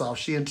socks off.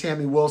 She and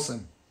Tammy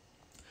Wilson.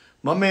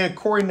 My man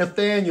Corey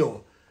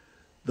Nathaniel,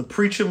 the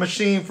preacher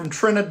machine from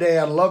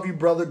Trinidad. Love you,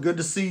 brother. Good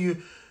to see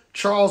you.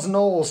 Charles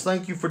Knowles,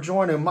 thank you for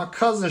joining. My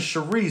cousin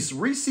Sharice,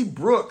 Reese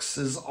Brooks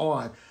is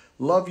on.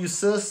 Love you,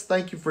 sis.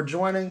 Thank you for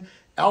joining.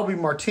 Albie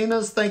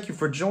Martinez, thank you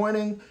for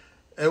joining.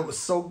 It was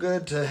so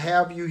good to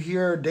have you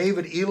here.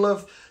 David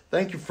Eliff,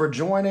 thank you for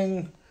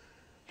joining.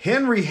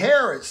 Henry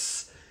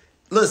Harris.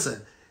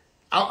 Listen,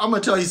 I'm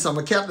going to tell you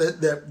something. A cat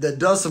that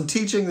does some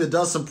teaching, that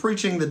does some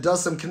preaching, that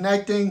does some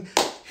connecting.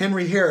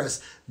 Henry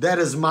Harris, that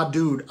is my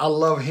dude. I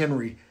love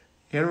Henry.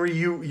 Henry,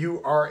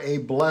 you are a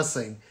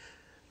blessing.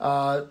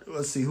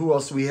 Let's see, who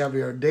else do we have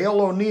here? Dale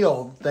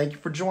O'Neill, thank you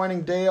for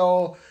joining,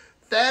 Dale.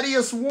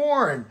 Thaddeus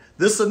Warren,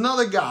 this is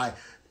another guy.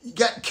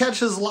 Catch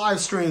his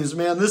live streams,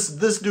 man.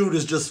 This dude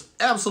is just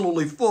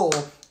absolutely full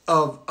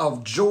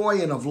of joy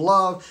and of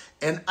love,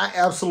 and I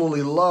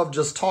absolutely love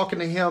just talking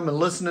to him and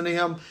listening to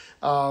him.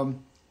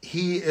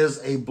 He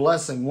is a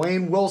blessing.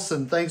 Wayne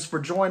Wilson, thanks for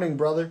joining,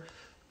 brother.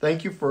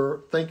 Thank you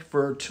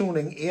for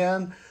tuning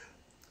in.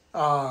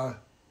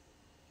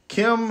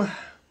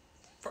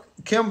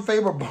 Kim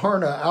Faber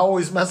Barna, I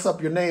always mess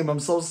up your name. I'm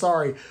so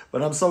sorry,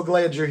 but I'm so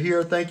glad you're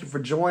here. Thank you for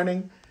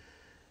joining.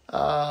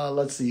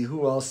 Let's see,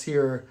 who else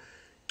here?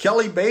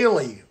 Kelly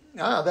Bailey.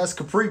 That's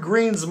Capri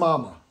Green's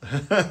mama.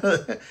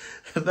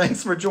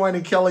 Thanks for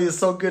joining, Kelly. It's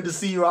so good to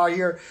see you out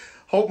here.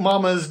 Hope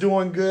mama is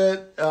doing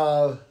good.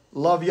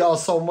 Love y'all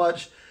so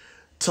much.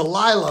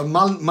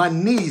 Talila, my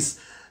niece.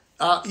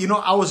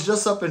 I was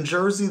just up in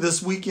Jersey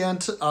this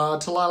weekend,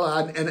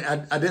 Talila,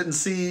 and I didn't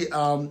see,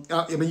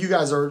 you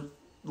guys are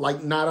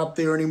like not up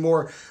there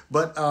anymore.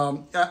 But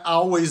I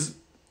always,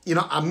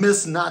 I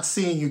miss not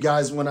seeing you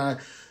guys when I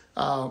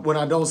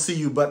don't see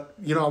you. But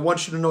I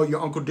want you to know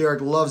your Uncle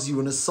Derrick loves you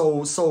and is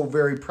so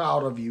very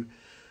proud of you.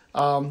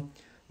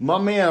 My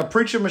man,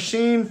 Preacher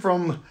Machine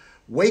from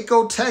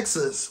Waco,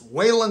 Texas,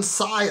 Waylon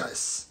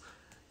Sias.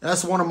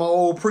 That's one of my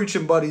old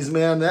preaching buddies,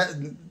 man.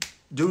 That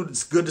dude,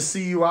 it's good to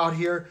see you out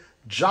here.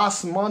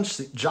 Josh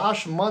Muncie.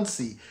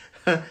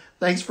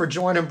 Thanks for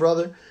joining,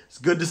 brother. It's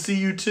good to see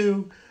you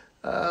too.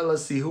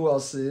 Let's see who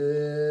else.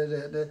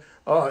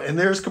 Oh, and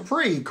there's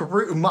Capri.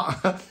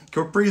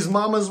 Capri's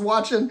mama's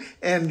watching,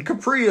 and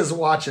Capri is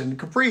watching.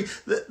 Capri,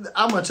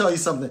 I'm going to tell you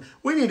something.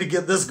 We need to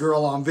get this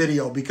girl on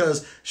video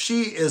because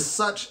she is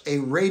such a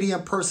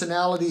radiant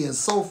personality and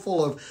so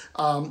full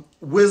of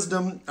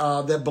wisdom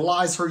that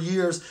belies her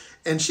years.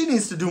 And she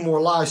needs to do more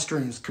live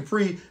streams.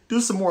 Capri, do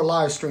some more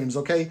live streams,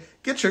 okay?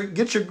 Get your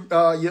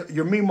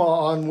Mima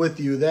on with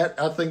you.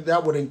 I think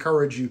that would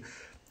encourage you.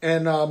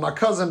 And my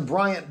cousin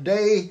Bryant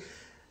Day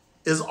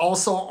is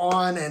also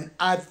on, and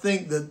I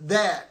think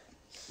that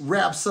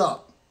wraps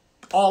up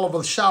all of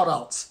the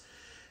shout-outs.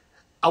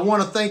 I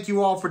want to thank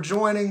you all for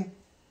joining.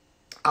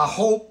 I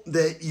hope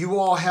that you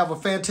all have a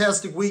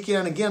fantastic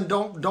weekend. Again,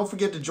 don't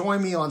forget to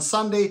join me on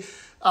Sunday.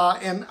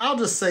 And I'll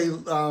just say,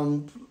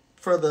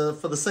 for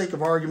the sake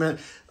of argument,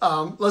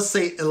 let's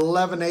say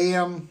 11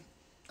 a.m.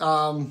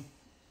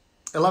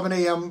 11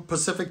 a.m.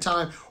 Pacific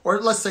time,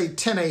 or let's say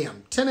 10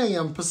 a.m. 10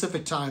 a.m.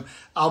 Pacific time,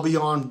 I'll be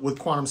on with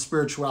Quantum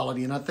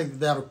Spirituality, and I think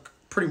that'll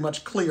pretty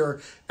much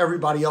clear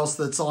everybody else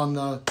that's on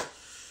the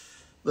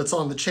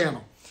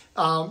channel.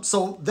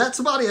 So that's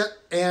about it.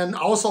 And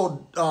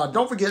also,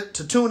 don't forget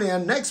to tune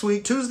in next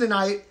week, Tuesday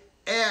night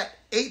at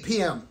 8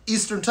 p.m.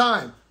 Eastern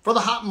Time for the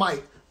Hot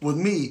Mic with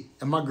me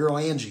and my girl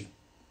Angie,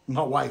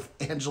 my wife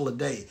Angela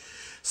Day.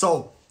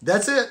 So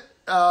that's it.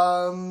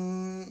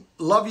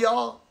 Love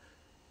y'all.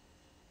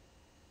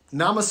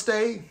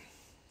 Namaste,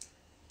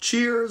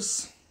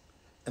 cheers,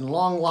 and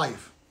long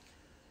life.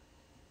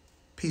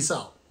 Peace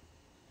out.